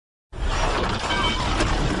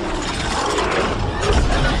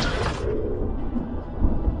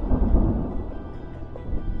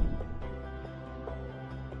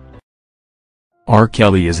R.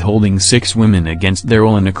 Kelly is holding 6 women against their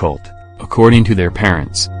will in a cult, according to their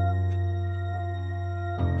parents.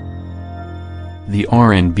 The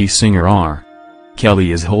R&B singer R.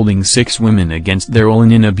 Kelly is holding 6 women against their will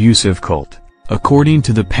in an abusive cult, according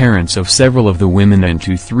to the parents of several of the women and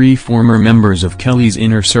to 3 former members of Kelly's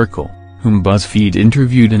inner circle, whom BuzzFeed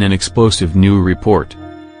interviewed in an explosive new report.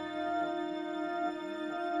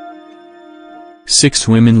 6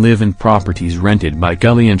 women live in properties rented by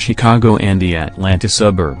Kelly in Chicago and the Atlanta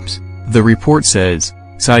suburbs, the report says,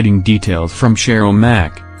 citing details from Cheryl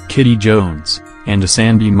Mack, Kitti Jones, and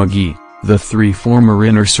Asante McGee, the 3 former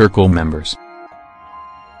inner circle members.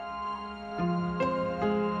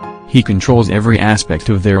 He controls every aspect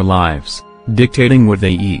of their lives, dictating what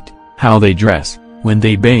they eat, how they dress, when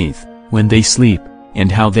they bathe, when they sleep,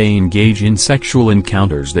 and how they engage in sexual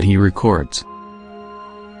encounters that he records.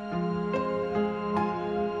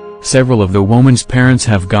 Several of the women's parents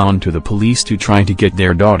have gone to the police to try to get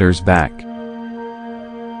their daughters back.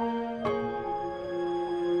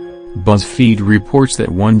 BuzzFeed reports that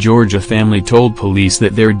one Georgia family told police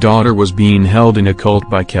that their daughter was being held in a cult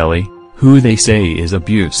by Kelly, who they say is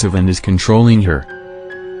abusive and is controlling her.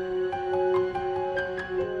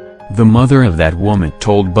 The mother of that woman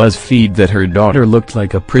told BuzzFeed that her daughter looked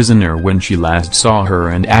like a prisoner when she last saw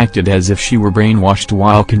her and acted as if she were brainwashed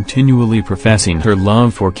while continually professing her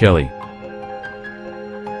love for Kelly.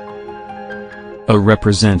 A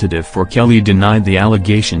representative for Kelly denied the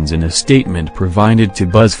allegations in a statement provided to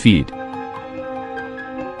BuzzFeed.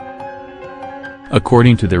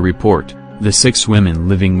 According to the report, the 6 women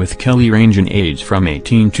living with Kelly range in age from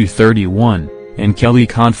 18 to 31. And Kelly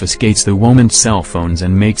confiscates the woman's cell phones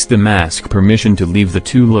and makes them ask permission to leave the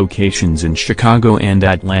 2 locations in Chicago and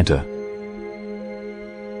Atlanta.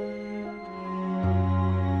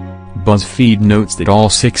 BuzzFeed notes that all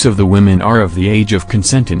 6 of the women are of the age of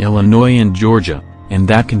consent in Illinois and Georgia, and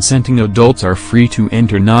that consenting adults are free to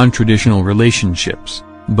enter non-traditional relationships,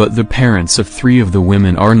 but the parents of 3 of the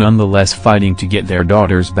women are nonetheless fighting to get their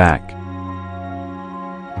daughters back.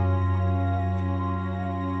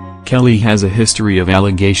 Kelly has a history of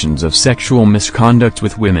allegations of sexual misconduct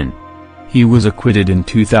with women. He was acquitted in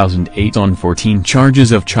 2008 on 14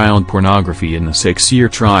 charges of child pornography in a 6-year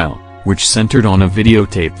trial, which centered on a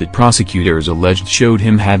videotape that prosecutors alleged showed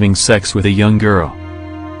him having sex with a young girl.